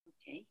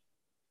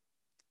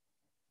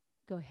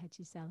Go ahead,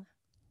 Gisela.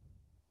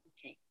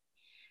 Okay.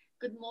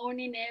 Good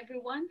morning,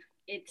 everyone.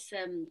 It's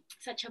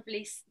such a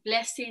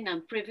blessing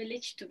and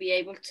privilege to be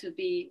able to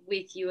be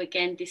with you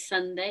again this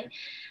Sunday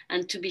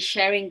and to be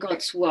sharing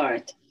God's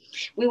word.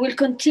 We will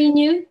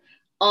continue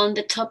on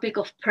the topic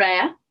of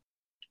prayer.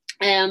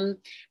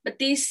 But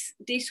this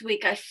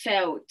week I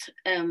felt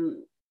that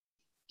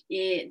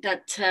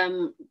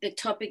the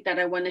topic that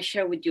I want to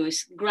share with you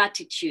is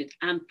gratitude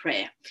and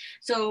prayer.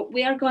 So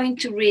we are going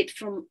to read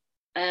from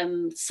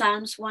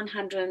Psalms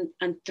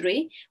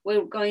 103.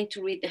 We're going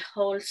to read the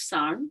whole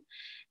psalm.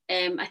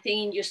 I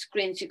think in your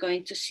screens you're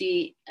going to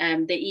see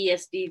the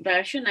ESV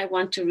version. I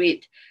want to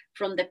read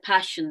from the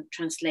Passion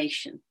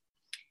Translation.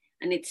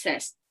 And it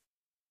says,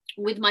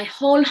 "With my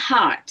whole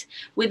heart,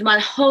 with my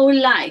whole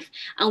life,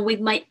 and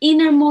with my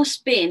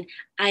innermost being,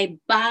 I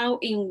bow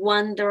in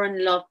wonder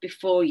and love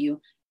before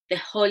you, the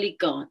Holy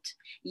God.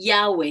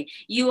 Yahweh,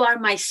 you are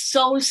my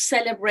soul's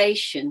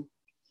celebration.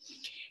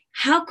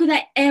 How could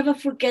I ever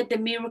forget the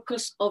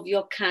miracles of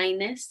your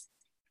kindness,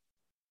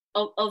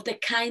 of the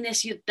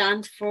kindness you've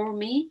done for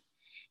me?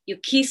 You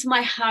kiss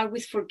my heart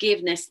with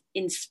forgiveness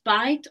in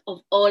spite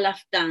of all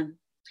I've done.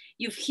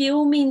 You've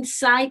healed me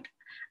inside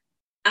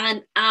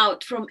and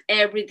out from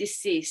every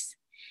disease.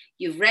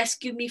 You've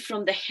rescued me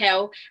from the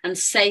hell and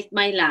saved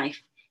my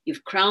life.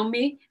 You've crowned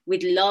me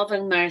with love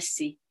and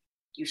mercy.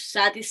 You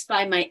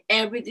satisfy my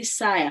every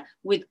desire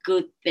with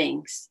good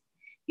things.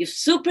 You've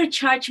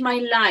supercharged my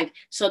life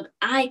so that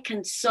I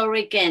can soar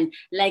again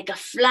like a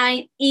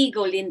flying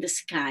eagle in the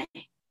sky.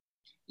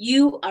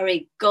 You are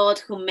a God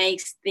who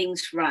makes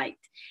things right,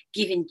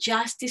 giving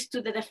justice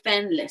to the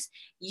defenseless.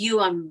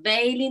 You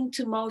unveiling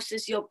to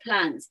Moses your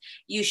plans.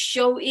 You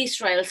show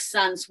Israel's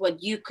sons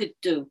what you could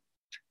do.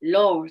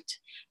 Lord,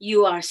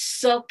 you are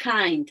so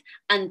kind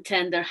and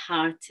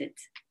tender-hearted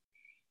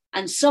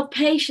and so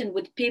patient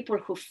with people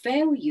who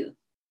fail you.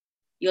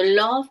 Your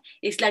love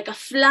is like a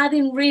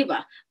flooding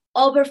river,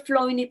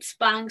 overflowing its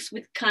banks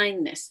with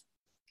kindness.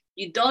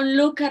 You don't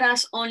look at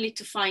us only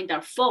to find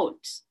our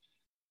faults,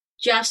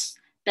 just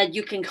that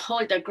you can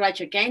hold a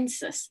grudge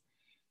against us.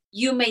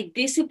 You may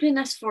discipline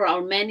us for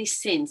our many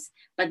sins,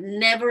 but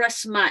never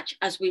as much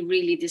as we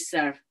really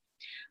deserve.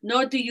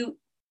 Nor do you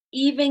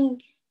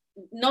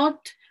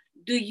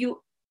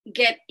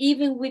get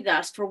even with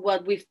us for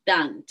what we've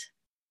done.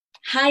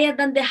 Higher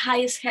than the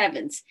highest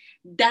heavens,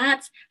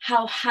 that's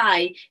how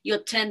high your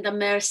tender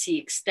mercy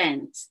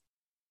extends.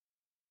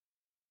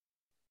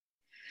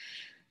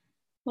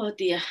 Oh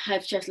dear,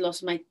 I've just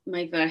lost my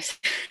verse.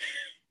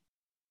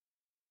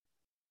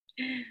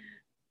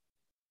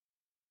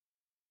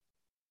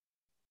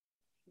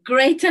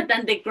 Greater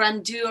than the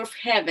grandeur of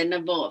heaven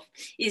above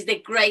is the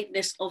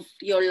greatness of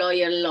your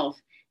loyal love,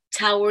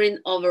 towering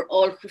over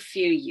all who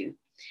fear you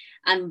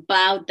and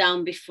bow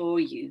down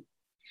before you.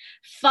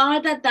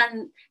 Farther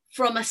than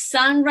from a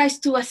sunrise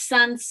to a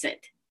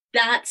sunset,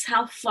 that's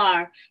how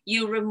far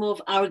you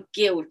remove our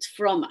guilt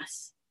from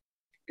us.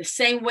 The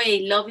same way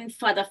a loving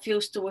father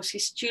feels towards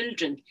his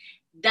children,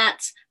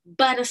 that's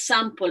but a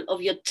sample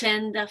of your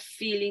tender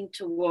feeling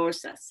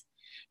towards us,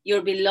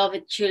 your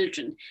beloved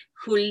children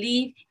who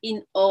live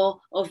in awe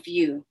of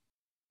you.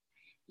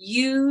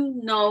 You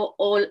know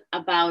all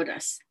about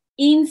us,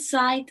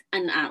 inside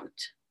and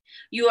out.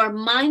 You are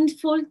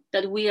mindful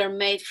that we are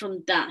made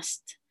from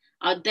dust.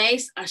 Our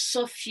days are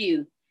so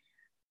few,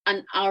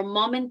 and our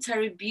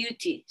momentary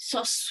beauty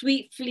so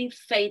swiftly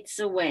fades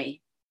away.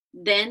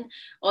 Then,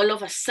 all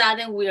of a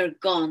sudden, we are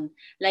gone,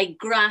 like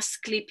grass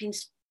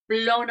clippings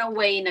blown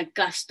away in a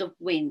gust of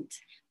wind,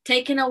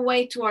 taken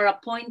away to our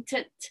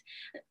appointment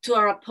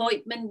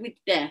with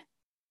death,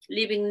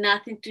 leaving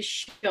nothing to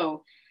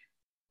show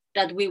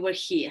that we were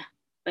here.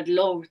 But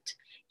Lord,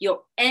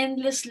 your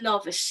endless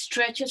love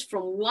stretches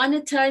from one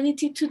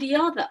eternity to the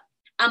other,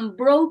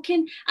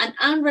 unbroken and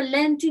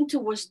unrelenting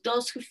towards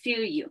those who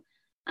fear you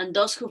and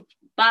those who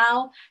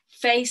bow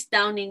face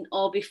down in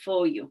awe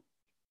before you.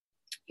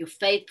 Your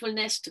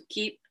faithfulness to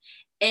keep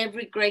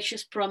every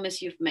gracious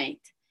promise you've made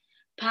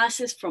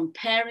passes from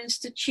parents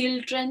to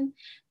children,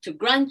 to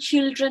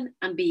grandchildren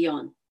and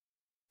beyond.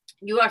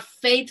 You are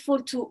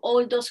faithful to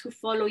all those who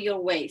follow your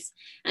ways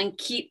and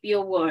keep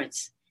your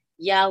words.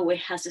 Yahweh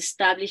has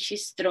established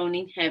his throne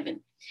in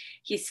heaven.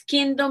 His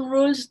kingdom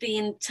rules the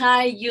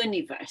entire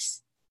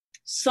universe.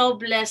 So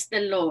bless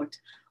the Lord,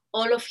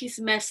 all of his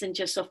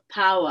messengers of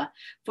power,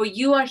 for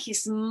you are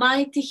his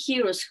mighty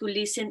heroes who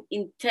listen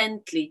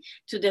intently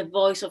to the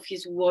voice of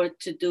his word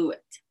to do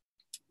it.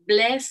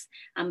 Bless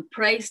and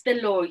praise the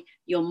Lord,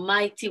 your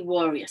mighty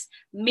warriors,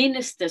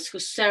 ministers who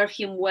serve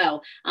him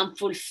well and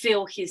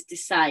fulfill his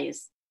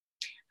desires.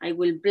 I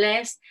will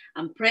bless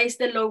and praise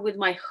the Lord with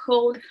my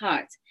whole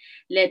heart.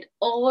 Let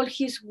all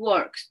his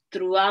works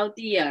throughout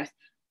the earth,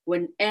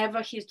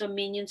 whenever his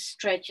dominion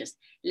stretches,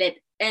 let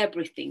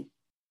everything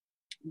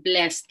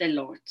bless the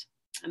Lord.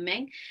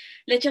 Amen.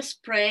 Let's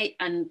just pray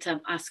and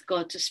ask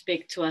God to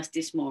speak to us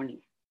this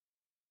morning.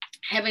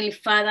 Heavenly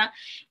Father,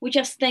 we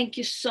just thank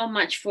you so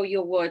much for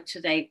your word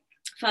today.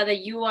 Father,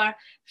 you are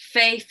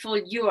faithful,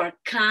 you are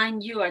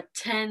kind, you are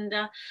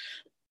tender.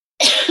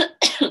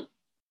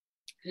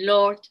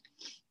 Lord,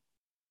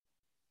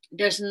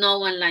 there's no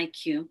one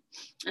like you.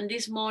 And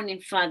this morning,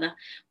 Father,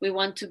 we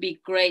want to be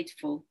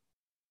grateful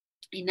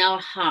in our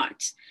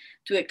hearts,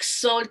 to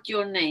exalt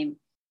your name,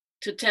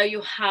 to tell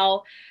you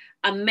how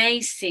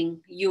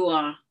amazing you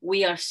are.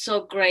 We are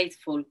so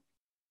grateful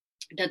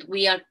that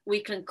we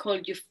can call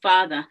you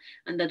Father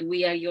and that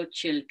we are your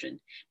children.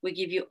 We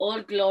give you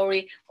all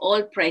glory,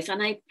 all praise.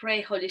 And I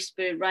pray, Holy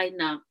Spirit, right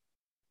now,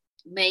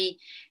 may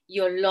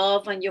your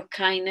love and your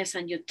kindness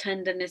and your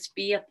tenderness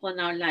be upon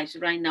our lives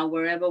right now,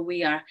 wherever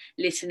we are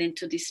listening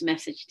to this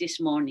message this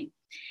morning.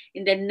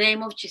 In the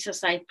name of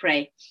Jesus, I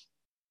pray.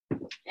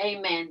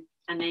 Amen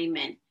and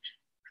amen.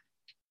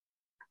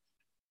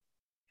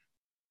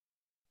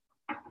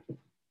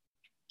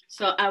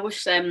 So I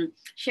was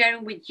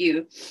sharing with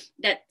you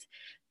that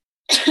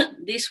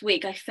this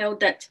week I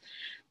felt that,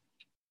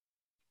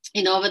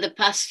 over the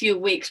past few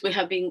weeks, we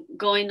have been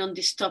going on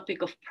this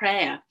topic of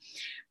prayer.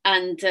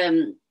 And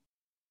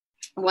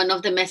one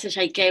of the messages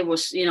I gave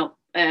was,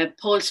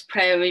 Paul's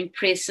prayer in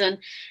prison,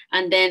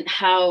 and then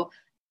how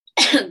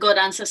God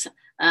answers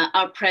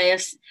our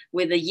prayers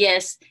with a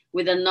yes,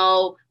 with a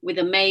no, with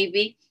a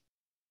maybe.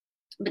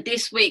 But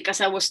this week,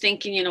 as I was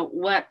thinking,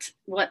 what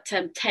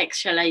text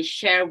shall I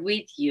share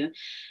with you?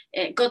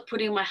 God put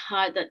in my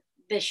heart that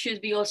there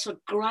should be also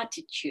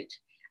gratitude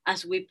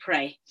as we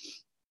pray.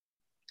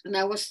 And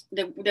I was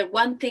the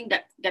one thing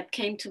that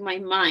came to my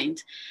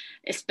mind,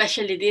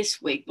 especially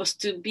this week, was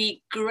to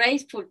be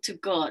grateful to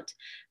God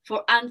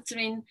for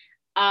answering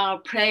our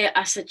prayer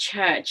as a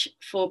church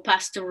for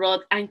Pastor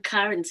Rod and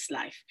Karen's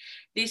life.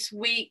 This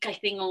week, I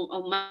think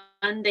on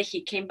Monday,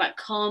 he came back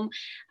home.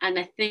 And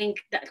I think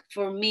that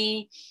for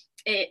me,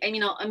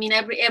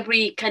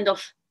 every kind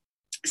of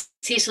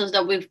seasons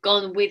that we've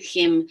gone with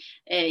him,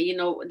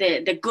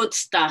 the good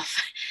stuff,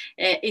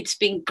 it's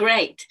been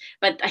great.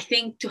 But I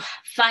think to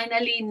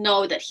finally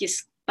know that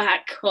he's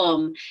back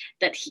home,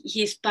 that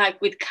he's back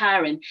with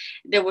Karen,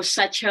 there was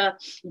such a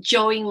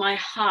joy in my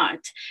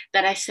heart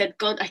that I said,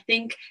 God, I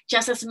think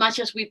just as much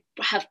as we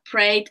have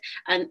prayed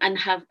and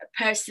have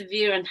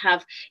persevered and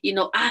have,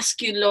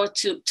 asked you, Lord,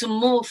 to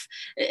move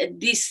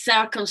these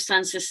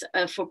circumstances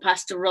for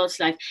Pastor Rod's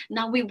life,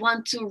 now we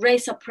want to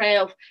raise a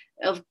prayer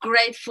of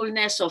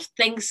gratefulness, of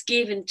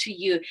thanksgiving to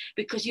you,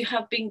 because you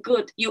have been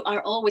good. You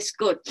are always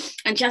good.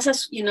 And just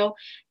as,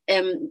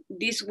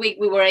 this week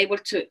we were able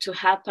to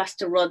have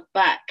Pastor Rod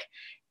back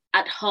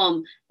at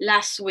home.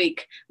 Last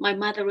week, my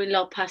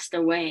mother-in-law passed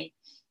away.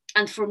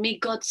 And for me,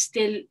 God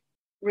still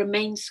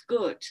remains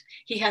good.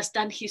 He has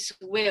done his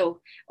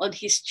will on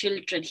his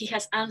children. He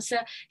has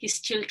answered his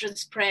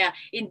children's prayer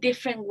in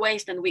different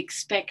ways than we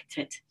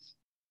expected.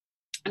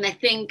 And I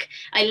think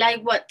I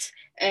like what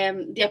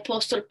the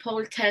Apostle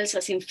Paul tells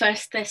us in 1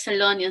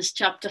 Thessalonians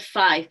chapter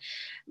 5,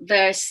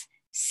 verse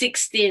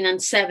 16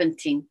 and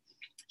 17.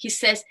 He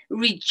says,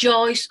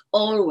 rejoice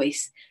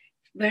always.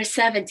 Verse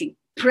 17,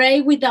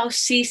 pray without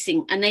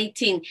ceasing. And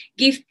 18,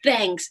 give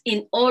thanks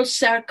in all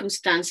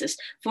circumstances,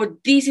 for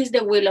this is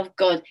the will of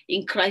God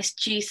in Christ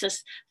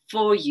Jesus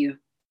for you.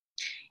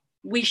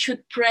 We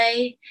should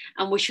pray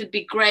and we should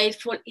be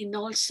grateful in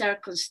all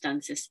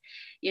circumstances.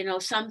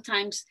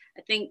 Sometimes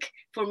I think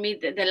for me,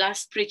 the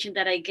last preaching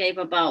that I gave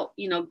about,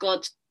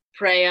 God's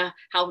prayer,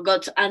 how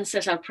God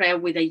answers our prayer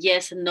with a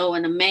yes and no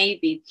and a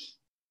maybe.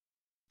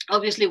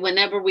 Obviously,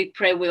 whenever we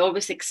pray, we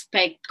always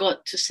expect God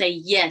to say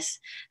yes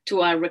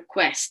to our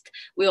request.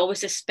 We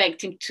always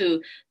expect him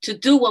to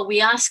do what we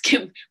ask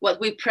him, what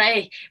we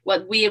pray,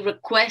 what we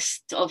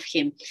request of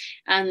him.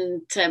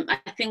 And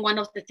I think one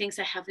of the things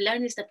I have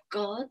learned is that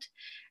God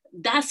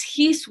does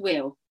his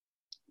will,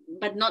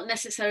 but not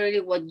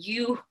necessarily what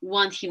you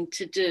want him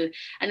to do.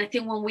 And I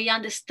think when we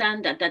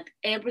understand that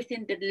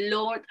everything that the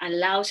Lord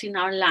allows in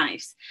our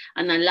lives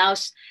and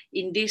allows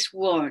in this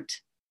world,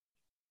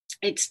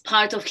 it's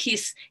part of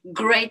his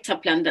greater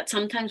plan, that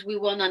sometimes we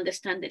won't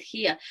understand it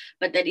here,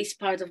 but that is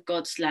part of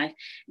God's life,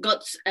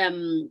 God's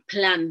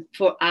plan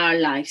for our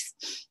lives.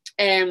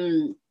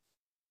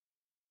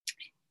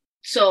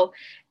 So,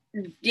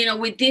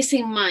 with this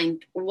in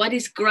mind, what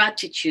is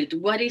gratitude?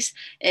 What is,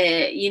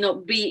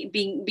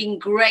 being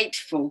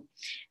grateful?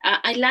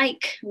 I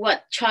like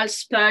what Charles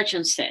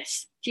Spurgeon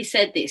says. He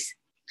said this: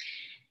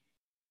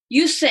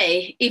 you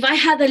say, if I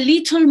had a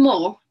little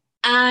more,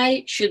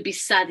 I should be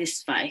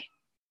satisfied.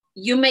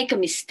 You make a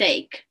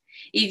mistake.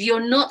 If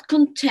you're not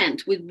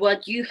content with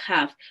what you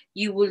have,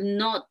 you will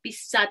not be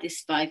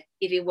satisfied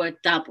if it were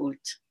doubled.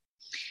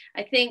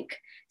 I think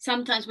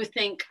sometimes we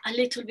think a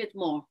little bit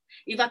more.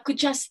 If I could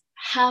just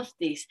have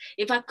this,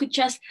 if I could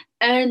just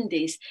earn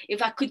this,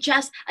 if I could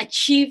just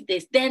achieve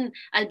this, then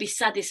I'll be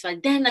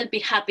satisfied, then I'll be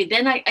happy,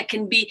 then I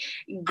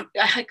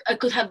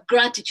could have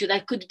gratitude,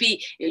 I could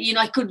be,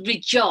 I could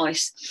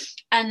rejoice.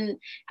 And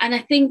I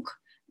think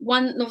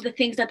one of the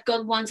things that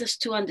God wants us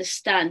to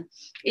understand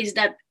is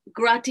that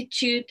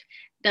gratitude,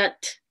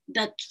 that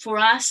for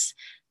us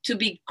to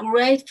be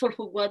grateful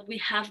for what we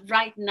have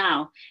right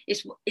now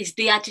is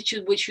the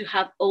attitude which you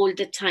have all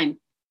the time.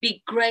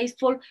 Be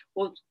grateful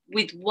for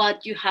with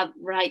what you have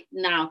right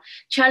now.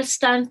 Charles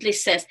Stanley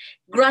says,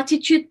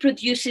 gratitude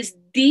produces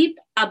deep,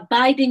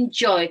 abiding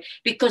joy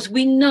because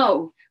we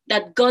know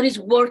that God is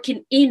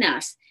working in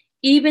us,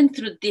 even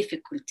through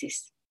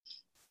difficulties.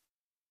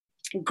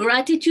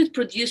 Gratitude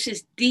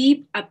produces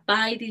deep,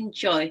 abiding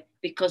joy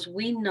because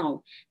we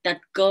know that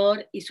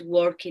God is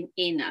working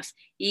in us,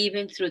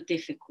 even through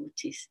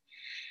difficulties.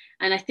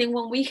 And I think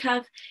when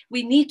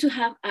we need to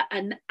have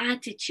an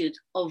attitude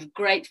of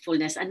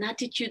gratefulness, an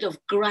attitude of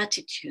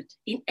gratitude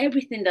in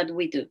everything that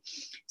we do.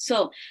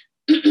 So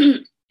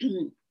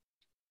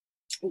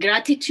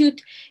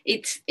gratitude,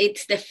 it's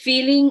the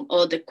feeling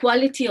or the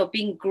quality of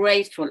being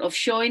grateful, of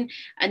showing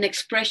an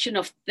expression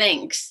of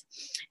thanks.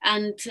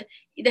 And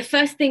the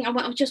first thing,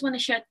 I just want to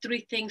share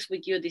 3 things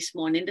with you this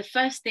morning. The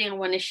first thing I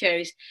want to share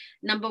is,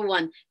 number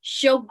 1,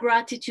 show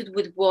gratitude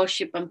with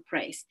worship and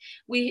praise.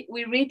 We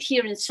read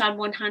here in Psalm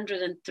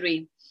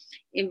 103,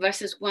 in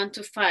verses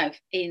 1-5,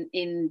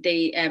 in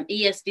the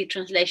ESV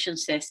translation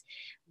says,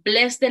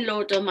 bless the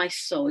Lord, O my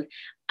soul,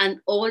 and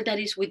all that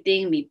is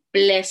within me,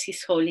 bless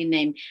his holy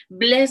name.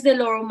 Bless the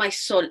Lord, O my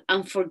soul,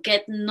 and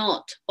forget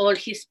not all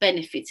his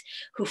benefits,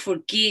 who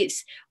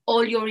forgives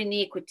all your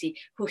iniquity,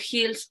 who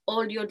heals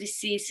all your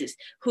diseases,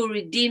 who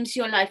redeems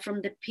your life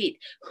from the pit,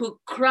 who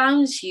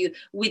crowns you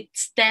with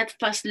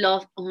steadfast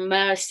love and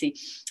mercy,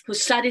 who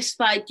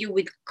satisfied you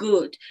with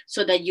good,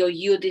 so that your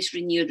youth is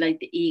renewed like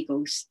the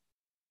eagles.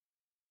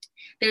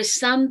 There's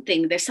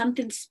something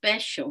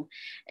special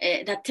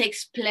that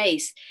takes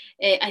place.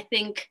 I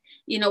think,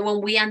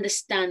 when we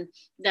understand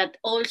that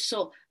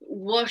also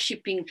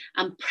worshiping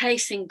and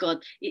praising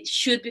God, it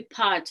should be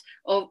part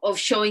of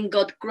showing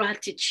God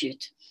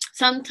gratitude.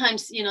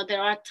 Sometimes,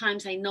 there are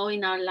times I know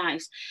in our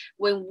lives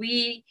when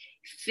we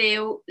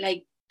feel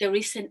like there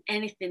isn't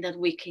anything that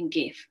we can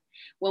give,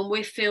 when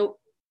we feel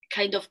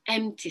kind of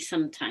empty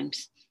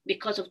sometimes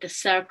because of the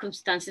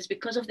circumstances,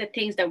 because of the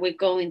things that we're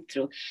going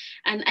through.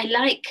 And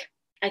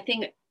I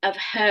think I've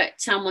heard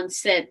someone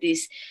said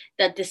this,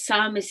 that the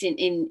psalmist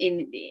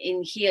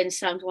in here in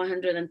Psalm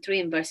 103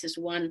 in verses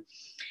 1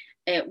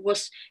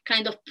 was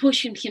kind of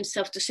pushing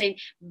himself to say,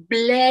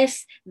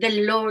 bless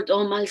the Lord,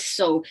 O my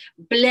soul,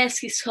 bless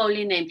his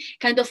holy name,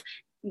 kind of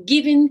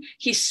giving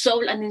his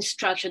soul an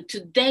instruction.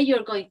 Today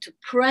you're going to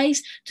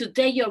praise,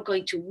 today you're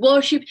going to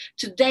worship,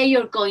 today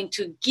you're going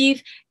to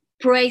give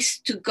praise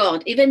to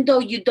God. Even though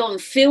you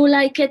don't feel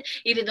like it,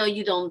 even though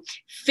you don't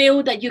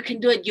feel that you can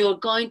do it, you're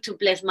going to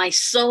bless. My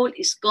soul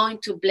is going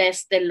to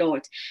bless the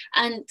Lord.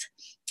 And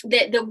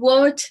the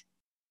word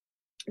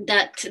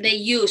that they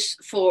use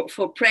for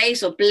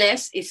praise or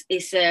bless is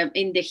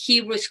in the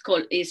Hebrew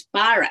is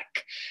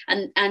barak,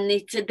 and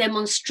it's a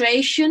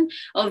demonstration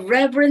of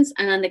reverence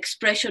and an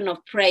expression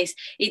of praise.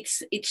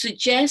 It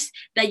suggests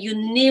that you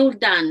kneel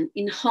down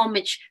in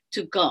homage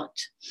to God.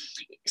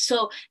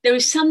 So there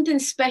is something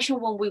special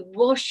when we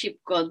worship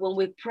God, when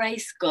we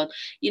praise God,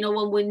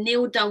 when we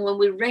kneel down, when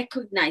we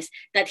recognize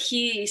that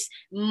he is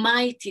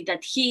mighty,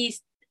 that he is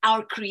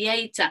our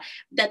creator,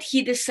 that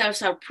he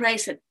deserves our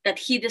praise, that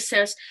he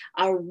deserves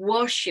our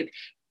worship.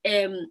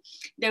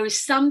 There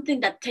is something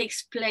that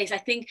takes place. I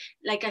think,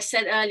 like I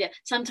said earlier,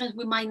 sometimes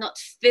we might not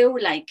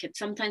feel like it.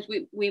 Sometimes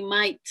we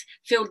might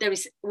feel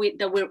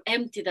that we're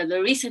empty, that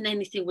there isn't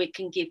anything we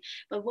can give.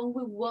 But when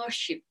we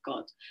worship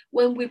God,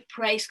 when we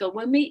praise God,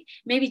 when we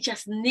maybe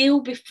just kneel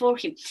before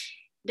him,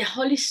 the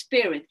Holy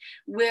Spirit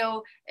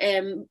will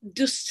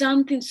do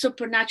something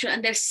supernatural,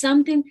 and there's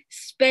something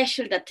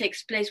special that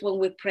takes place when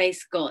we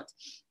praise God.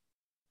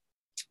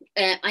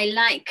 I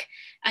like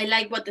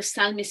what the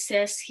psalmist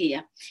says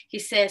here. He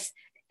says,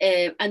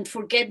 and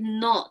forget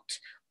not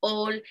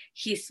all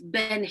his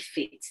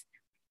benefits.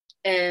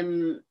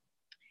 And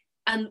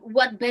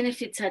what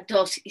benefits are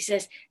those? He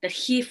says that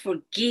he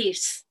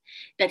forgives,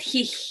 that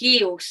he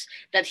heals,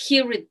 that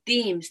he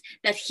redeems,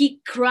 that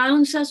he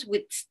crowns us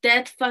with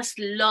steadfast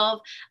love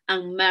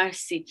and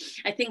mercy.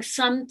 I think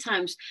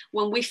sometimes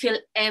when we feel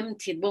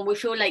empty, when we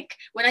feel like,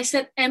 when I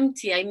said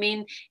empty, I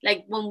mean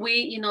like when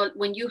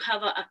when you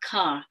have a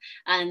car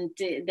and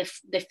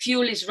the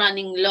fuel is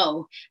running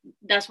low,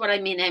 that's what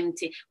I mean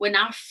empty. When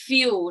our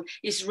fuel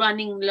is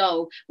running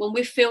low, when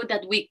we feel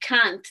that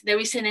there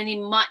isn't any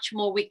much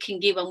more we can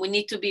give and we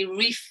need to be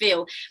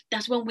refilled,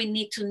 that's when we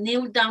need to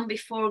kneel down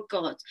before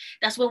God.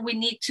 That's when we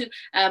need to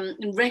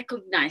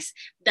recognize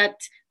that,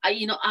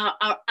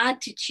 our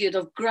attitude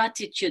of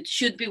gratitude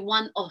should be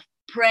one of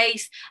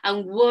praise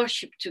and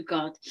worship to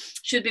God.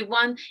 Should be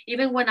one,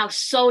 even when our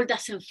soul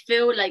doesn't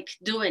feel like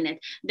doing it,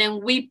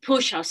 then we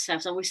push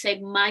ourselves and we say,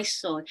 my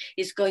soul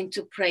is going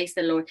to praise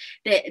the Lord.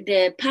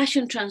 The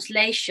Passion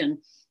Translation,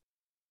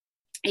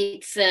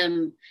 it's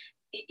the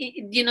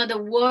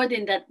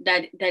wording that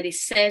it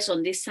says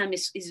on this psalm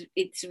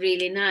it's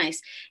really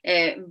nice.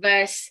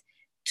 Verse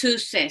 2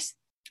 says,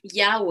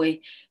 Yahweh,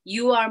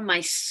 you are my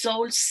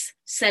soul's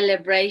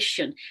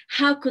celebration.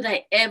 How could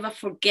I ever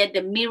forget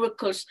the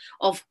miracles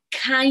of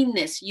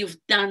kindness you've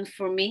done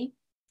for me?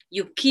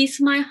 You kiss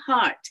my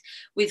heart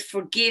with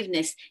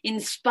forgiveness in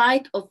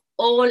spite of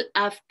all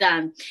I've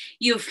done.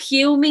 You've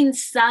healed me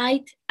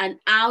inside and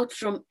out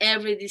from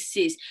every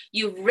disease.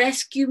 You've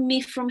rescued me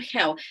from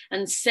hell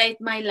and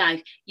saved my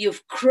life.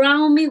 You've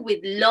crowned me with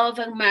love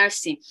and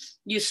mercy.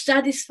 You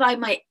satisfy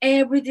my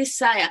every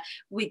desire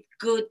with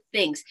good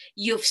things.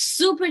 You've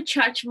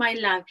supercharged my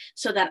life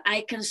so that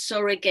I can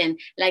soar again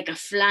like a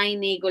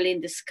flying eagle in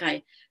the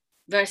sky.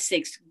 Verse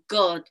 6,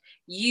 God,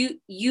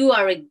 you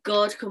are a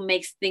God who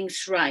makes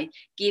things right,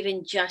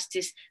 giving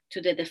justice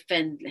to the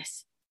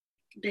defenseless.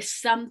 There's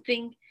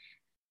something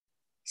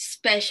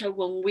special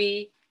when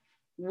we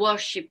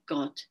worship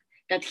God,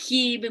 that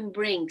he even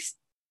brings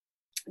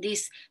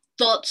these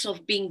thoughts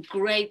of being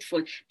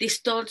grateful, these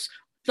thoughts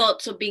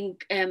of being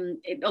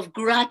of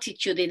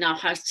gratitude in our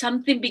hearts.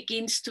 Something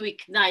begins to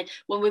ignite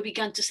when we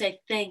begin to say,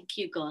 thank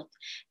you, God,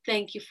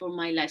 thank you for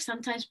my life.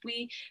 Sometimes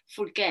we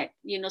forget,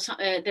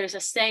 there's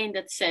a saying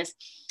that says,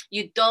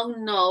 you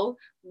don't know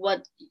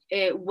what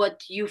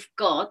you've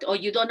got, or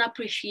you don't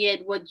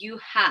appreciate what you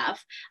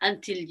have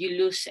until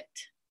you lose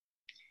it.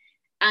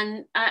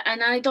 And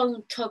I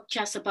don't talk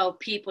just about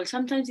people.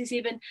 Sometimes it's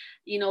even,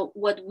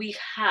 what we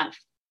have.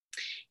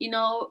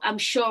 I'm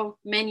sure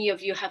many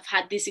of you have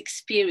had this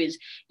experience,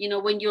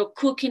 when you're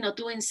cooking or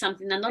doing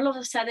something and all of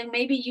a sudden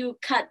maybe you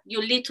cut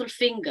your little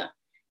finger,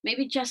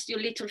 maybe just your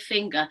little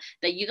finger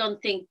that you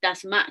don't think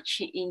does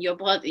much in your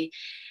body.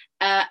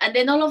 And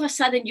then all of a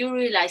sudden you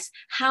realize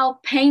how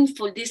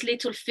painful this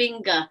little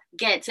finger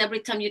gets every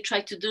time you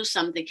try to do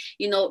something,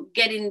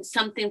 getting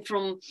something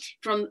from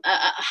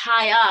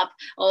high up,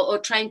 or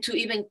trying to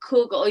even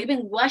cook, or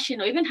even washing,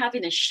 or even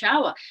having a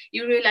shower.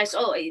 You realize,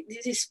 oh,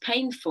 this is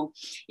painful.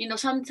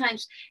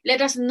 Sometimes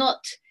let us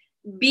not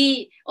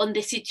be on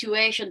the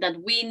situation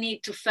that we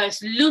need to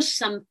first lose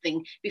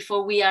something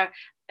before we are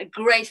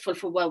grateful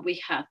for what we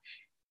have.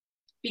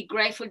 Be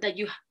grateful that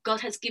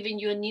God has given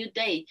you a new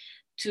day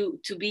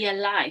to be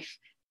alive,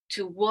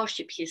 to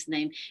worship his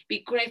name. Be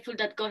grateful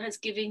that God has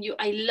given you.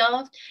 I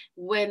loved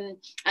when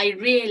I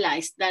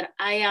realized that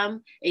I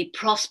am a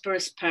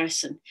prosperous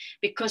person,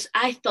 because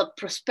I thought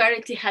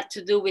prosperity had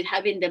to do with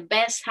having the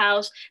best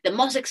house, the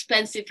most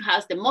expensive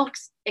house, the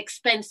most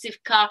expensive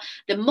car,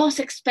 the most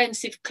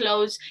expensive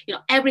clothes.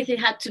 Everything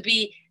had to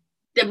be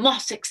the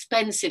most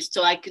expensive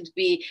so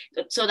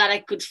that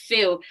I could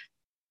feel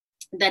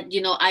that,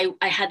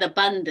 I had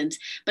abundance.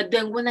 But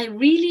then when I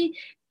really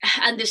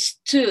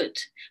understood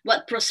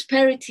what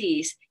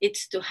prosperity is,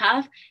 it's to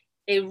have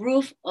a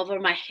roof over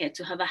my head,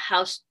 to have a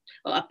house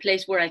or a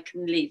place where I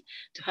can live,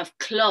 to have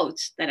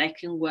clothes that I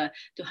can wear,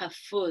 to have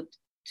food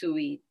to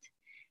eat.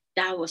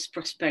 That was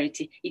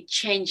prosperity. It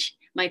changed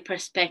my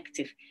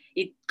perspective.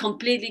 It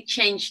completely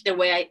changed the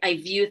way I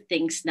view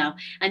things now.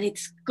 And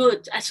it's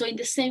good. So in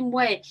the same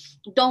way,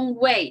 don't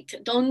wait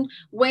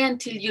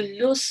until you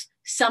lose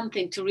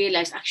something to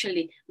realize,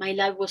 actually, my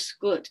life was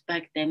good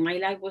back then. My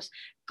life was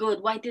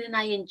good. Why didn't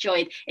I enjoy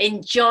it?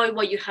 Enjoy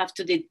what you have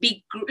today.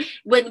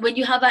 When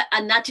you have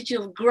an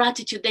attitude of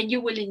gratitude, then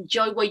you will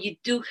enjoy what you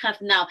do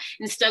have now,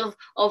 instead of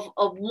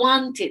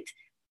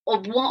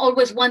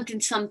always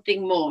wanting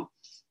something more.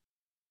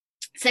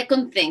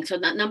 Second thing, so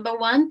that number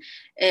one,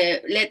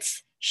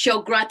 let's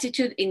show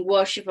gratitude in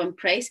worship and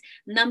praise.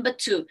 Number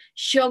two,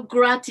 show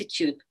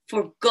gratitude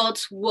for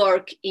God's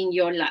work in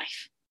your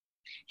life.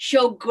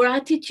 Show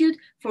gratitude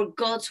for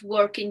God's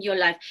work in your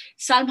life.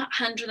 Psalm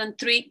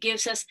 103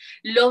 gives us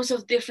loads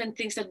of different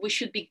things that we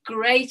should be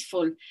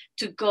grateful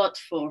to God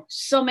for.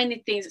 So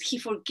many things. He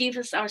forgives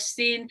us our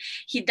sin.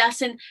 He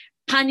doesn't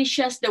punish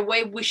us the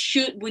way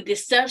we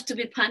deserve to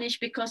be punished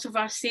because of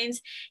our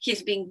sins.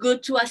 He's been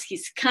good to us.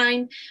 He's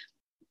kind.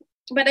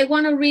 But I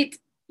want to read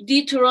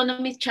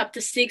Deuteronomy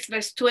chapter 6,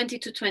 verse 20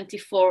 to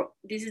 24.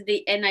 This is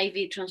the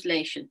NIV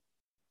translation.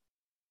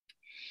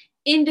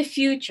 In the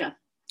future,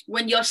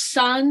 when your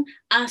son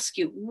asks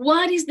you,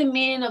 what is the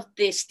meaning of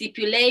the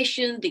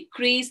stipulation,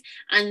 decrees,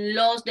 and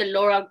laws the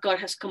Lord our God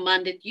has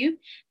commanded you?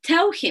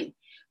 Tell him,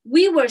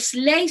 we were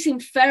slaves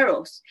of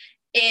Pharaoh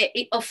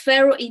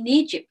in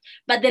Egypt,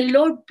 but the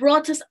Lord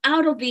brought us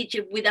out of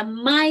Egypt with a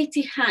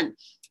mighty hand.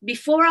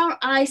 Before our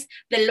eyes,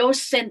 the Lord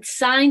sent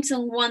signs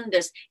and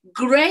wonders,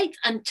 great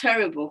and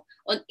terrible,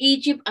 on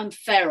Egypt and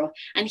Pharaoh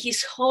and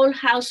his whole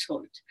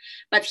household.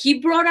 But he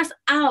brought us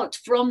out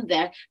from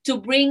there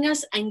to bring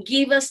us and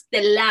give us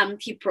the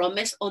land he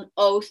promised on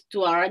oath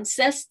to our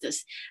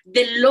ancestors.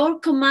 The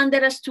Lord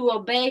commanded us to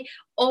obey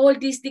all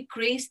these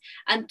decrees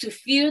and to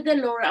fear the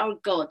Lord our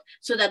God,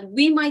 so that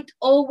we might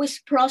always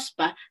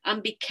prosper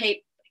and be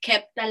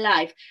kept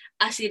alive,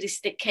 as it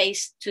is the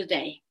case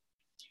today.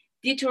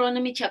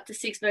 Deuteronomy chapter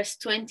 6, verse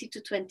 20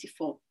 to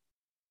 24.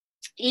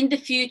 In the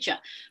future,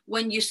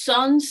 when your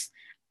sons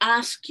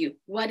ask you,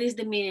 what is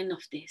the meaning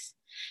of this?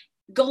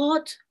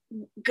 God's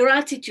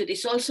gratitude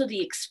is also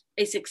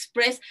is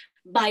expressed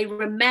by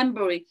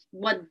remembering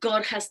what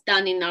God has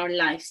done in our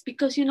lives.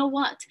 Because you know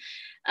what?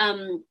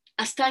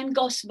 as time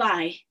goes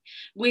by,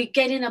 we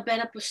get in a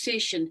better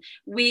position.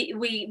 We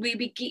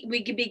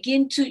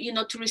begin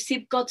to, to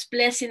receive God's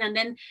blessing, and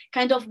then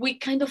we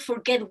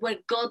forget where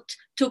God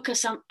took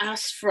us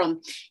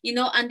from,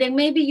 and then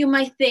maybe you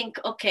might think,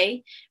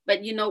 okay,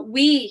 but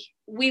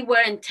we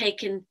weren't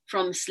taken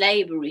from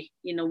slavery.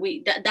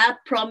 That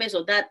promise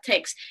or that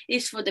text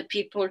is for the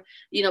people,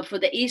 for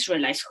the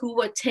Israelites who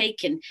were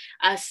taken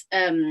as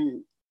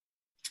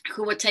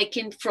who were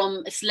taken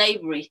from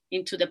slavery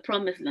into the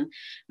promised land.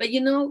 But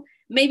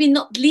maybe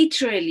not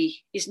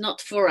literally is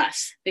not for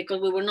us,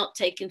 because we were not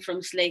taken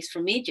from slaves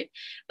from Egypt.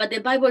 But the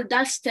Bible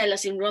does tell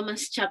us in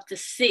Romans chapter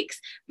 6,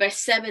 verse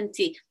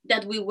 17,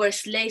 that we were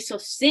slaves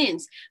of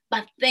sins.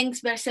 But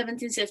verse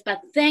 17 says,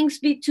 but thanks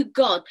be to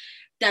God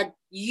that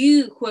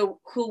you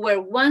who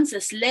were once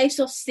slaves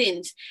of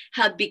sins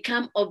have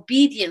become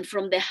obedient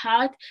from the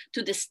heart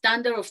to the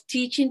standard of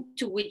teaching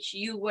to which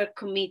you were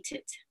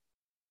committed.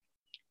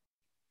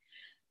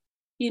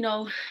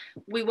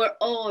 We were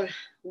all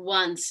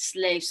once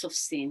slaves of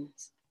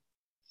sins,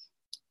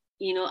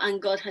 and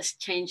God has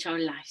changed our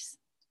lives.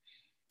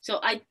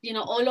 So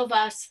all of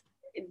us,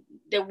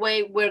 the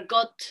way where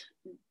God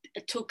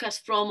took us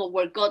from, or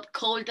where God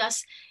called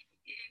us,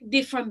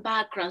 different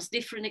backgrounds,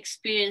 different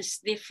experience,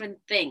 different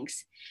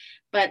things.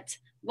 But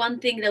one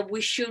thing that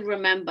we should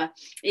remember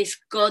is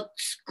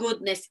God's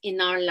goodness in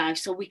our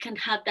lives. So we can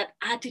have that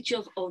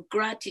attitude of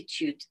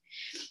gratitude.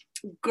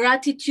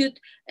 Gratitude,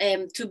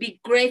 to be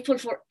grateful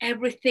for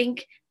everything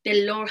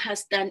the Lord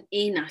has done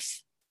in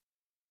us,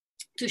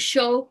 to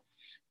show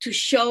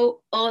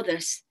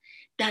others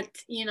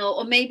that,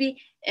 or maybe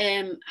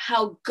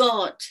how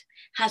God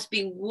has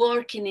been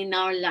working in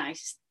our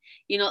lives.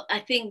 I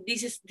think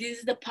this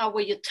is the part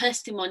where your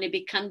testimony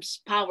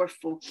becomes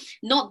powerful,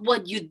 not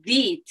what you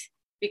did,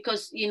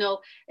 because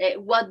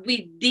what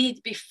we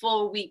did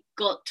before we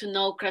got to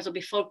know Christ, or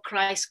before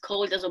Christ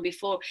called us, or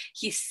before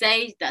he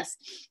saved us,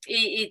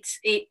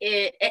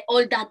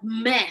 all that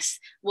mess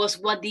was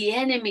what the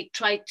enemy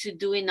tried to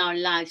do in our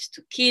lives,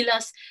 to kill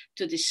us,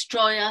 to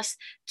destroy us,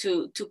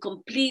 to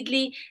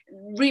completely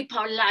rip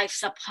our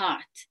lives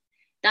apart.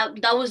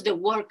 That was the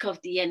work of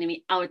the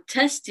enemy. Our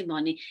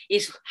testimony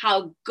is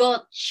how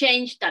God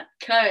changed that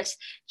curse,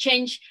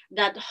 changed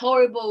that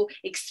horrible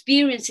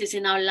experiences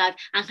in our life,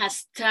 and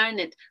has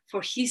turned it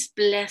for his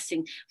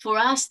blessing, for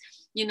us,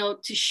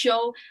 to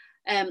show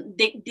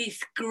this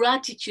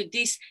gratitude,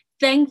 this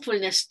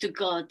thankfulness to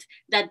God,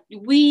 that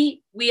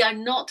we are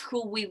not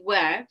who we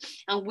were,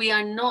 and we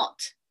are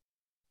not,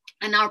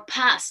 and our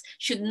past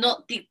should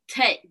not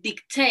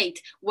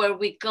dictate where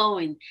we're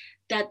going.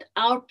 That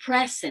our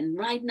present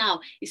right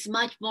now is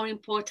much more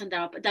important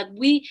that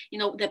we,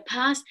 the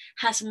past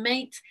has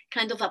made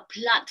kind of a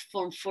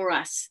platform for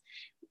us,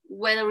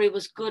 whether it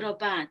was good or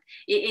bad.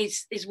 It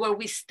is where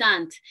we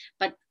stand.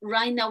 But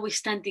right now we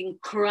stand in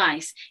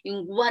Christ,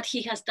 in what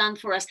he has done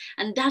for us.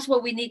 And that's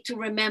what we need to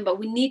remember.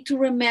 We need to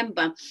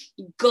remember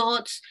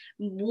God's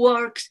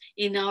works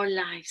in our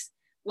lives,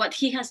 what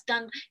he has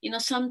done.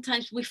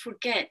 Sometimes we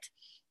forget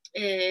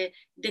the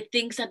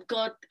things that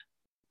God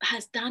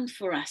has done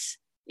for us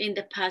in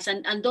the past,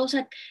 and those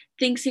are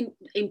things,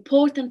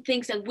 important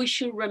things that we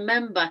should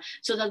remember,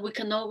 so that we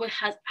can always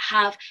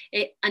have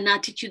an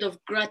attitude of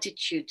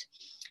gratitude.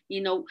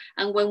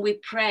 And when we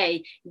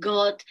pray,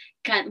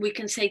 we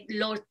can say,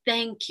 Lord,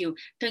 thank you,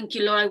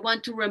 Lord. I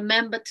want to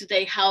remember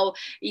today how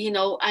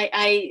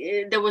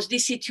there was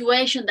this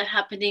situation that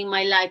happened in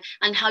my life,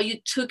 and how you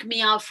took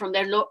me out from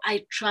there. Lord,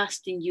 I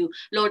trust in you.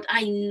 Lord,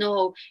 I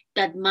know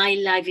that my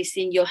life is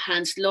in your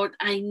hands. Lord,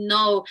 I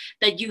know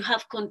that you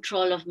have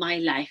control of my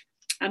life.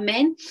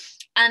 Amen.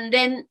 And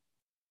then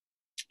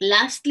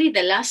lastly,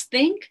 the last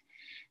thing,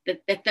 the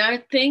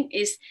third thing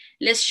is,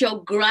 let's show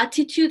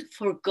gratitude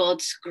for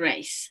God's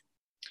grace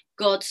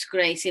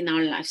in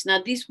our lives.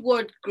 Now, this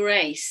word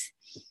grace,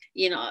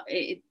 there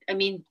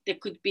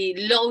could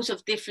be loads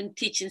of different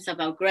teachings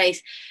about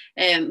grace,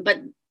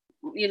 but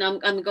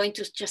I'm going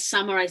to just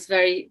summarize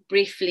very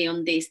briefly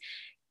on this.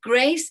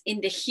 Grace in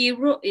the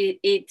Hebrew,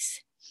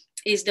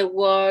 is the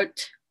word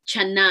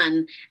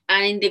chanan,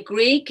 and in the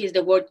Greek is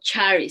the word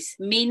charis,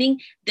 meaning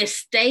the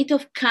state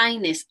of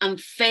kindness and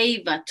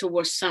favor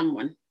towards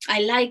someone. I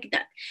like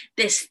that.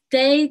 The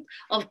state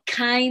of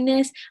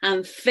kindness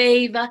and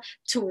favor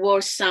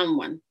towards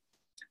someone,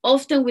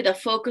 often with a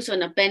focus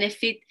on a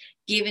benefit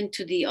given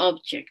to the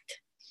object.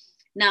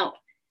 Now,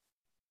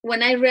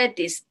 when I read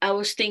this, I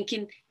was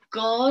thinking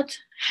God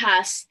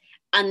has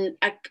a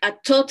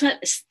total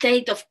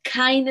state of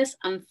kindness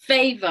and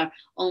favor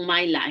on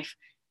my life.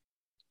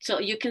 So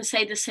you can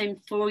say the same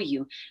for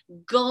you.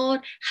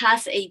 God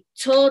has a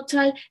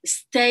total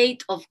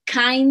state of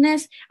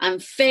kindness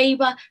and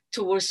favor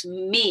towards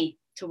me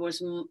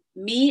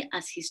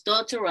as his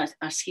daughter, or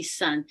as his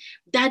son.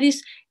 That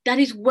is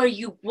where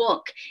you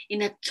walk,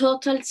 in a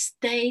total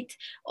state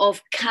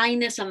of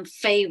kindness and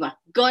favor.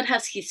 God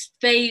has his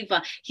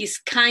favor, his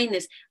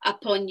kindness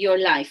upon your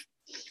life.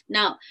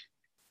 Now,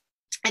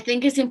 I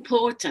think it's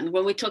important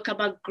when we talk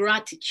about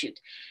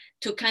gratitude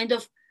to kind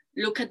of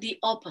look at the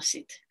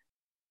opposite,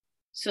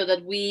 so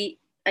that we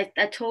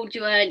I told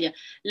you earlier,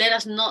 let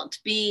us not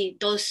be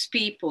those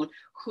people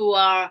who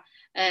are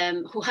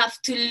who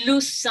have to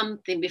lose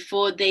something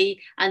before they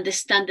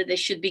understand that they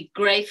should be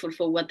grateful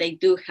for what they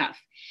do have.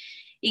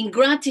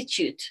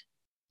 Ingratitude,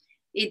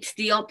 it's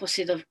the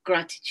opposite of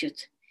gratitude.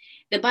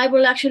 The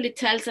Bible actually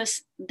tells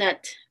us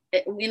that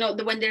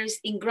when there is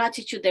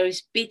ingratitude, there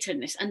is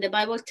bitterness. And the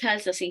Bible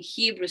tells us in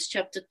Hebrews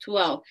chapter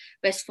 12,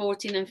 verse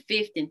 14 and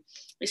 15,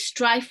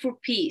 strive for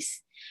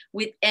peace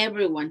with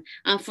everyone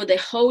and for the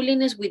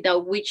holiness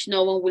without which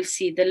no one will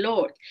see the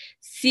Lord.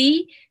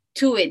 See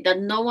to it that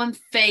no one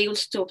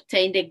fails to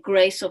obtain the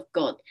grace of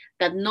God,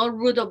 that no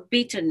root of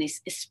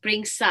bitterness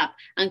springs up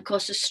and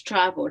causes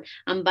trouble,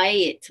 and by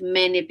it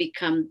many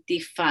become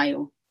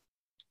defiled.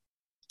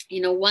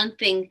 One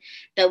thing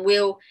that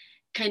will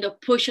kind of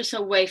push us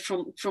away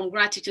from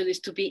gratitude is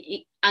to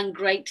be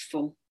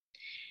ungrateful.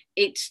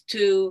 It's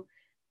to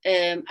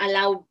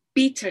allow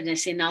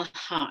bitterness in our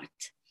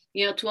heart,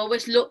 to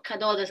always look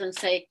at others and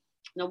say,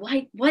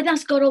 why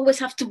does God always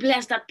have to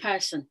bless that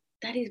person?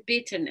 That is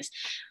bitterness.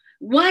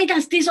 Why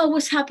does this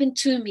always happen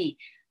to me?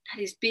 That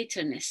is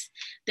bitterness.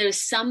 There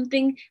is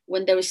something,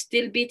 when there is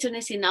still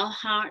bitterness in our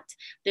heart,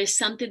 there's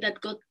something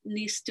that God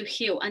needs to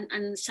heal.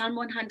 And Psalm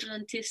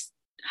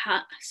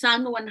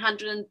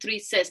 103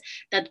 says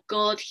that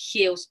God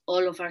heals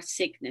all of our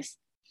sickness.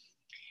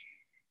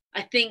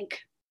 I think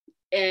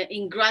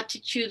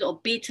ingratitude or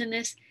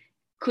bitterness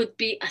could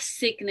be a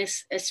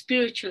sickness, a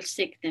spiritual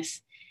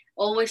sickness,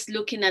 always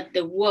looking at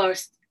the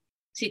worst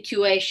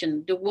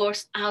situation, the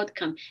worst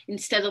outcome,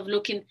 instead of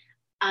looking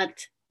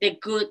at the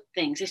good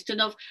things, instead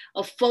of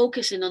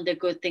focusing on the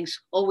good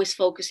things, always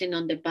focusing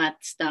on the bad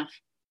stuff.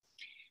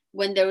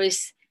 When there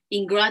is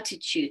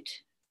ingratitude,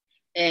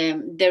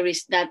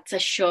 that's a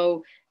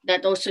show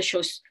that also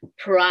shows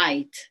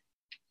pride.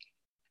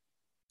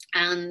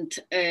 And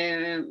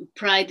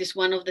pride is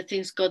one of the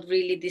things God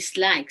really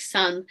dislikes.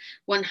 Psalm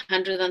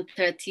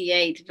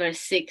 138 verse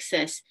 6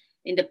 says,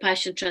 in the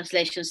Passion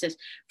Translation says,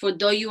 for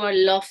though you are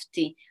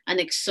lofty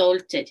and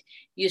exalted,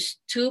 you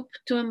stoop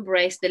to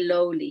embrace the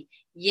lowly,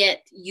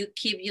 yet you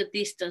keep your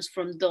distance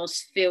from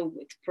those filled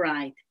with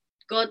pride.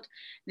 God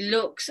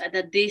looks at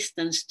a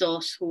distance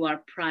those who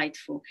are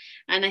prideful.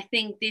 And I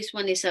think this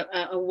one is a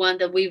one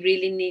that we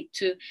really need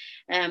to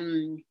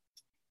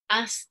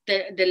ask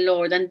the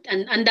Lord.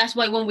 And that's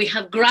why when we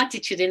have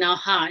gratitude in our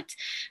heart,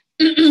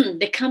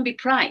 there can be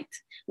pride.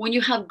 When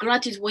you have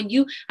gratitude, when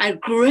you are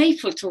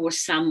grateful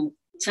towards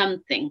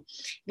something,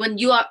 when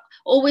you are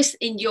always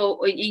in your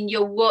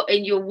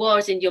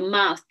words, in your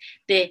mouth,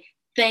 the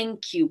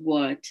thank you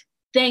word.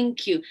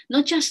 Thank you,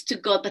 not just to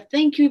God, but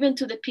thank you even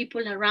to the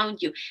people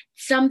around you.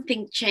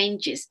 Something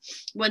changes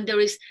when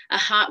there is a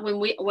heart,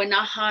 when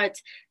our heart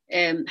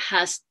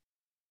has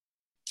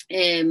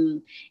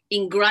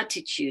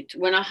ingratitude,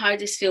 when our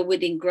heart is filled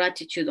with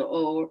ingratitude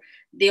or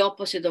the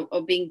opposite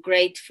of being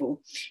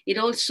grateful. It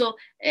also,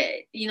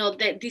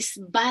 these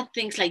bad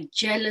things like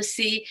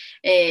jealousy,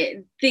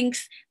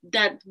 things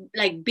that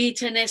like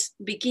bitterness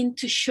begin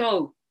to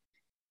show.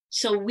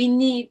 So we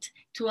need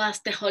to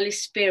ask the Holy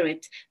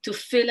Spirit to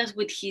fill us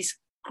with his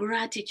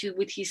gratitude,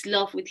 with his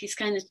love, with his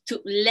kindness, to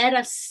let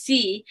us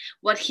see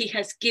what he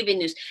has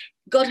given us.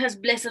 God has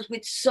blessed us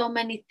with so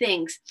many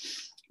things.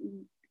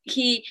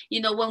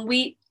 When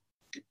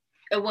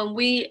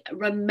we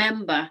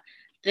remember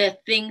the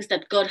things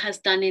that God has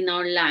done in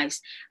our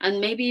lives and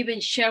maybe even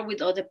share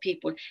with other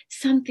people,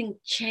 something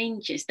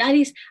changes. That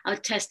is our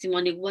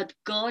testimony, what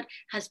God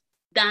has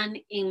done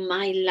in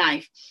my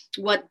life,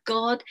 what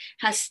God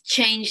has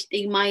changed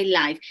in my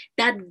life,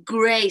 that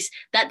grace,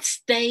 that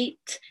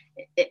state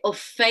of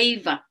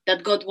favor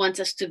that God wants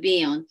us to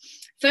be on.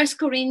 1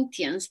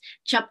 Corinthians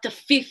chapter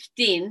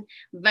 15,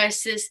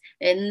 verses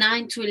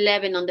 9 to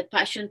 11 on the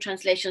Passion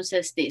Translation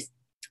says this.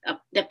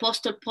 The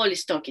Apostle Paul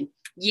is talking.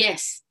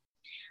 Yes,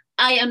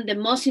 I am the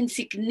most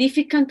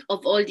insignificant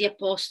of all the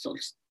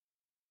apostles,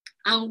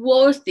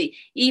 unworthy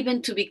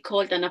even to be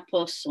called an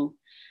apostle,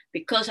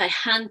 because I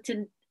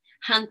hunted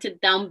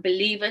down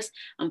believers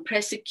and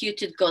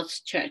persecuted God's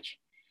church.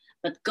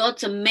 But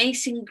God's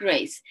amazing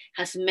grace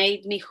has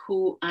made me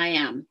who I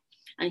am.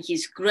 And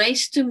his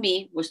grace to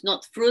me was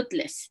not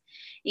fruitless.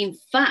 In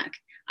fact,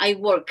 I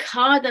work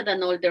harder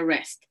than all the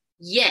rest,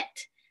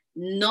 yet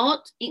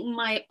not in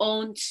my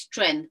own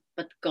strength,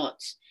 but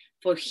God's.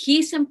 For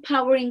his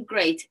empowering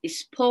grace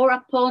is poured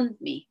upon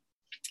me,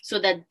 so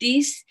that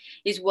this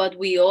is what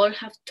we all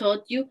have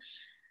taught you.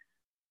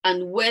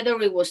 And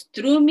whether it was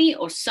through me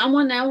or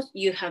someone else,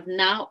 you have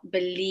now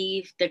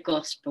believed the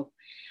gospel.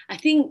 I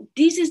think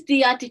this is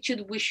the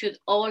attitude we should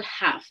all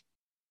have.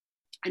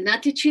 An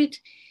attitude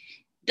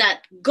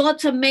that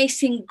God's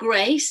amazing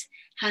grace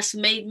has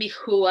made me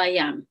who I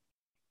am.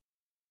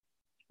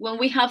 When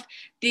we have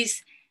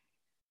this,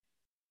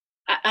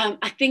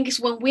 I think it's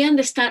when we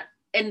understand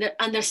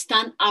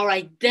our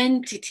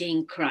identity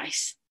in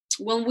Christ.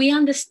 when we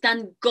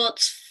understand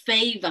God's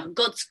favor,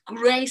 God's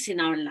grace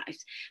in our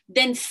lives,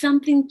 then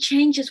something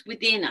changes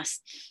within us.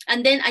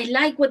 And then I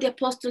like what the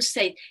apostle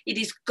said, it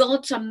is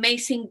God's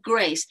amazing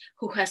grace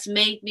who has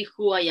made me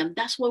who I am.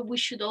 That's what we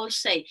should all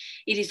say.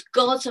 It is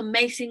God's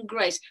amazing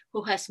grace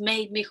who has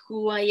made me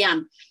who I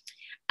am.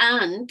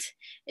 And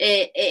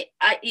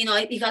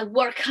if I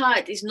work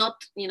hard, it's not,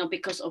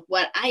 because of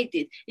what I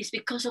did. It's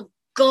because of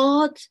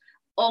God's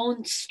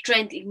own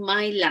strength in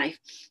my life.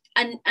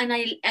 And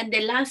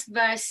the last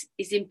verse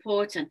is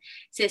important. It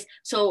says,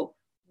 so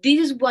this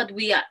is what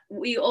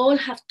we all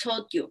have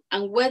taught you,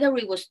 and whether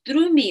it was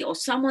through me or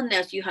someone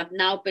else, you have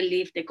now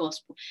believed the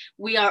gospel.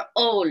 We are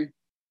all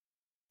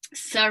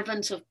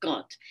servants of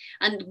God.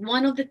 And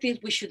one of the things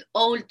we should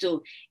all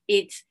do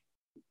is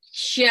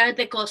share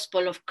the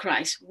gospel of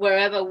Christ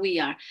wherever we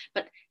are.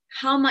 But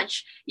how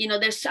much,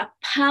 there's a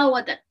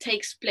power that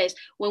takes place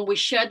when we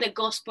share the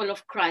gospel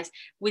of Christ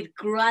with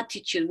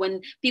gratitude.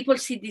 When people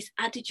see this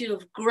attitude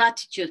of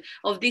gratitude,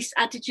 of this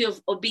attitude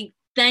of being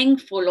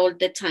thankful all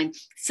the time,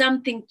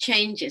 something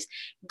changes.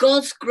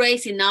 God's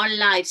grace in our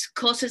lives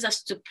causes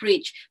us to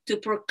preach, to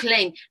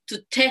proclaim,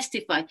 to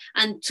testify,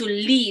 and to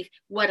live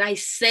what our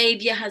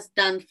Savior has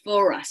done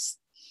for us,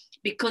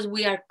 because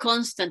we are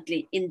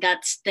constantly in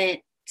that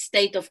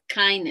state of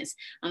kindness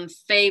and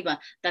favor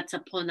that's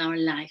upon our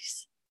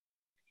lives.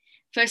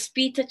 1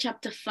 Peter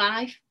chapter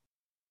 5,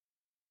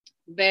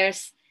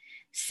 verse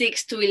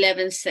 6 to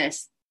 11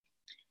 says,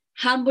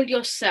 humble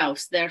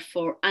yourselves,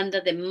 therefore,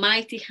 under the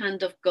mighty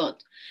hand of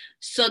God,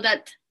 so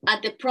that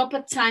at the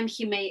proper time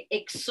he may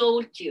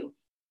exalt you,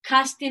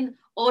 casting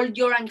all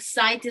your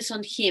anxieties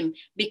on him,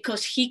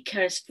 because he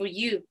cares for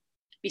you.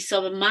 Be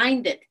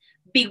sober-minded,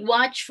 be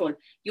watchful.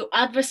 Your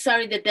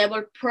adversary, the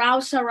devil,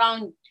 prowls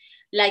around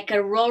like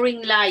a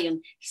roaring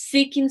lion,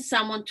 seeking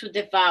someone to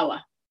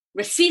devour.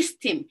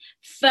 Resist him,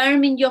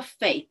 firm in your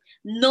faith,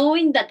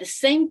 knowing that the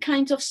same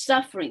kinds of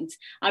sufferings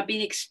are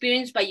being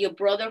experienced by your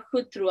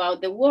brotherhood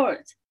throughout the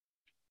world.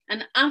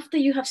 And after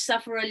you have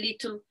suffered a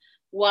little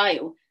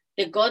while,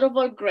 the God of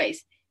all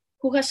grace,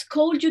 who has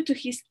called you to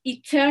his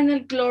eternal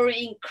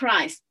glory in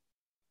Christ,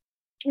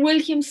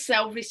 will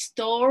himself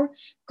restore,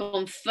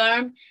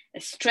 confirm,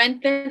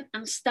 strengthen,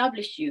 and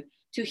establish you.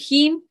 To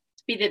him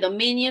be the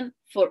dominion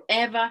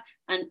forever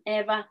and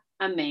ever.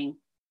 Amen.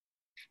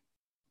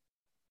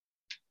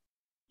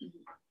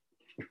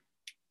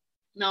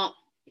 Now,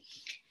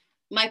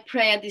 my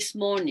prayer this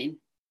morning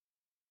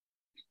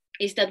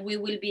is that we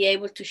will be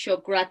able to show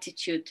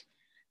gratitude,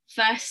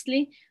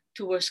 firstly,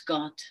 towards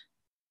God,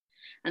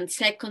 and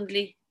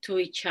secondly, to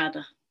each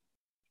other.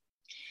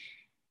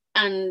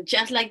 And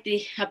just like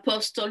the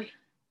apostle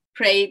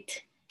prayed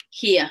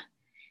here,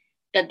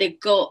 that the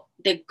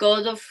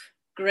God of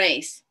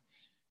grace,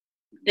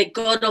 the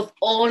God of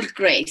all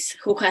grace,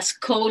 who has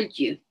called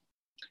you,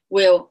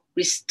 will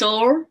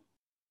restore,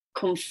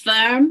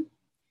 confirm,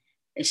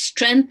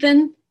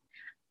 strengthen,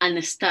 and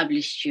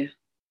establish you.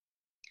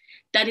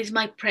 That is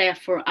my prayer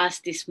for us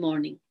this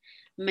morning.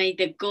 May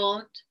the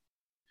God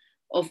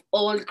of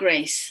all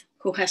grace,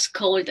 who has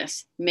called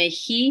us, may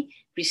he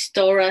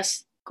restore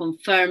us,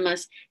 confirm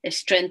us,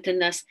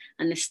 strengthen us,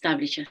 and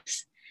establish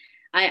us.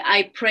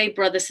 I pray,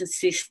 brothers and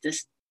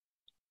sisters,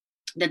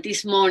 that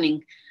this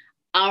morning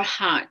our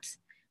hearts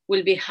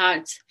will be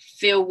hearts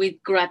filled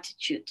with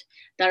gratitude,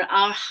 that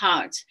our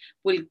hearts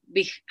will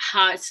be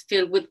hearts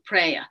filled with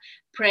prayer,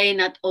 praying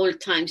at all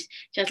times,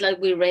 just like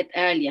we read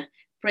earlier,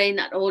 praying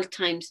at all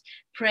times,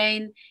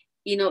 praying,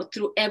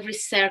 through every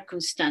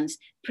circumstance,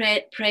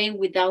 praying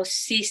without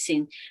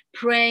ceasing,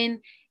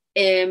 praying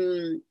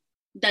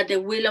that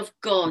the will of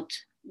God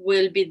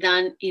will be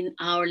done in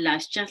our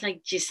lives, just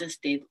like Jesus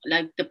did,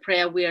 like the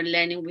prayer we are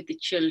learning with the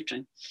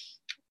children.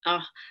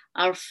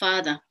 Our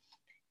Father,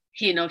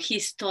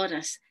 he's taught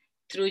us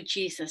through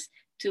Jesus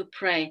to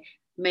pray,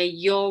 may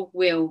your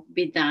will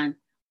be done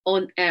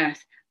on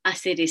earth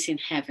as it is in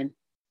heaven.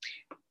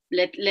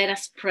 Let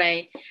us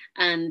pray,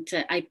 and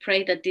I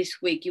pray that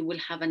this week you will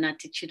have an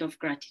attitude of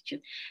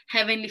gratitude.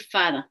 Heavenly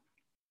Father,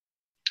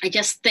 I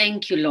just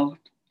thank you, Lord.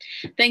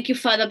 Thank you,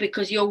 Father,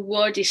 because your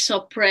word is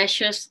so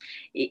precious.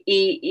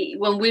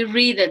 When we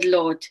read it,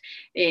 Lord,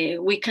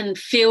 we can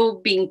feel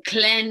being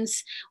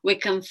cleansed. We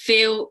can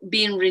feel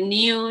being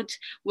renewed.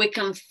 We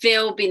can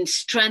feel being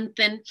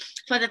strengthened.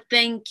 Father,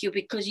 thank you,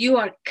 because you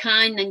are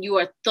kind and you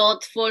are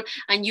thoughtful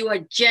and you are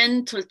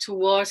gentle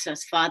towards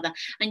us, Father.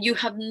 And you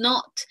have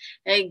not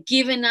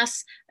given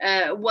us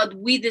what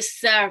we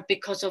deserve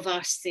because of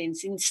our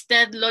sins.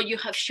 Instead, Lord, you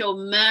have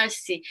shown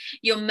mercy.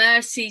 Your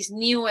mercy is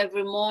new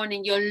every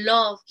morning. Your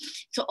love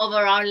over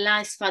our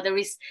lives, Father,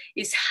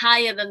 is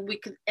higher than we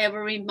could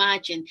ever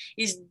imagine,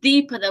 is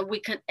deeper than we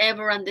can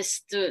ever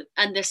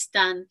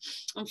understand.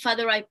 And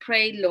Father, I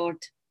pray, Lord,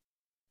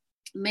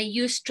 may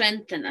you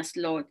strengthen us,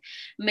 Lord.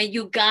 May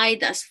you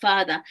guide us,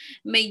 Father.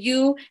 May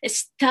you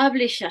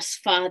establish us,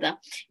 Father.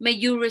 May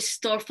you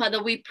restore,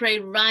 Father. We pray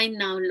right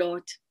now,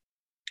 Lord.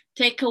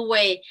 Take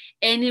away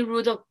any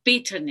root of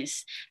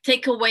bitterness.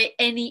 Take away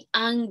any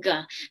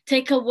anger.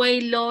 Take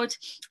away, Lord,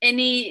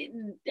 any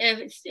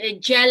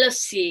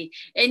jealousy,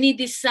 any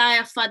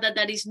desire, Father,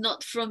 that is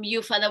not from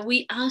you, Father.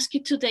 We ask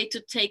you today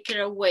to take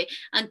it away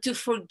and to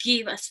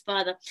forgive us,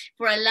 Father,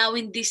 for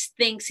allowing these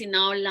things in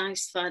our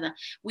lives, Father.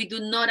 We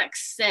do not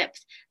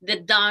accept the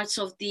darts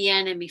of the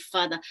enemy,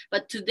 Father,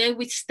 but today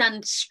we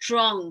stand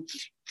strong.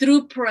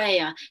 Through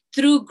prayer,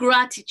 through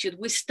gratitude,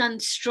 we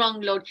stand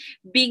strong, Lord,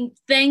 being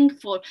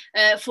thankful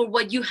for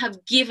what you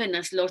have given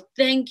us, Lord.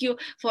 Thank you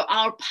for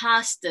our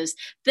pastors.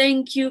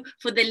 Thank you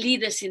for the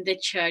leaders in the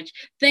church.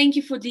 Thank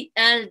you for the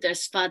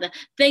elders, Father.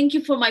 Thank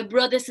you for my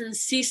brothers and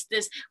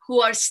sisters who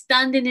are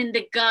standing in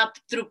the gap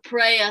through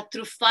prayer,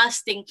 through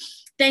fasting.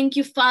 Thank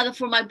you, Father,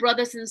 for my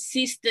brothers and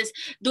sisters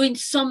doing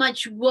so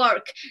much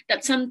work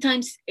that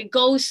sometimes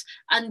goes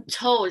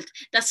untold,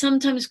 that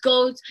sometimes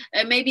goes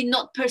maybe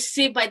not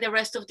perceived by the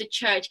rest of the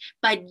church,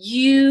 but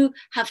you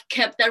have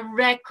kept a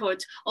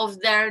record of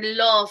their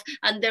love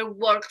and their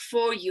work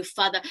for you,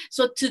 Father.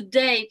 So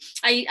today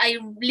I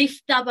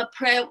lift up a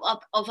prayer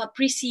of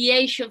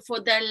appreciation for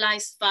their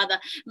lives, Father.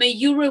 May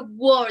you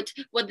reward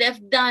what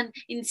they've done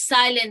in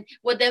silence,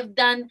 what they've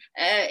done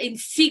in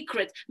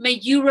secret. May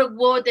you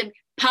reward them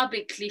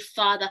publicly,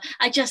 Father.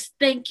 I just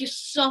thank you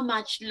so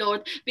much,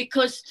 Lord,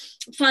 because,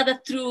 Father,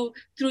 through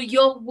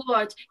your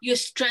word, you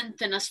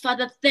strengthen us.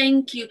 Father,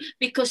 thank you,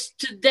 because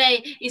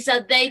today is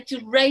a day to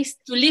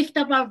lift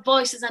up our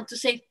voices and to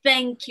say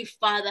thank you,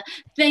 Father.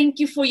 Thank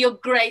you for your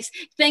grace.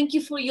 Thank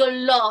you for your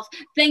love.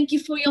 Thank you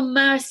for your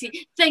mercy.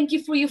 Thank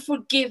you for your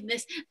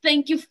forgiveness.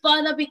 Thank you,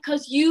 Father,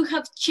 because you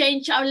have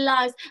changed our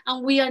lives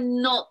and we are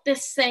not the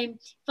same.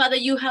 Father,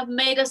 you have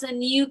made us a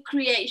new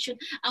creation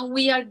and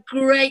we are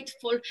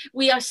grateful.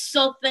 We are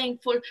so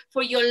thankful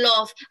for your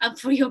love and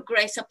for your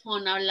grace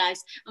upon our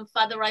lives. And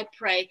Father, I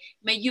pray,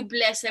 may you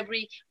bless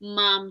every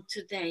mom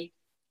today.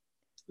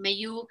 May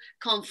you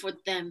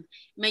comfort them.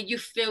 May you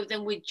fill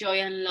them with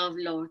joy and love,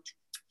 Lord.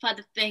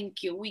 Father,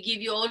 thank you. We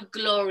give you all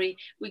glory.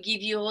 We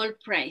give you all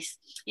praise.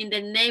 In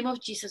the name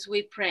of Jesus,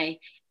 we pray.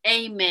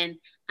 Amen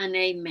and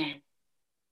amen.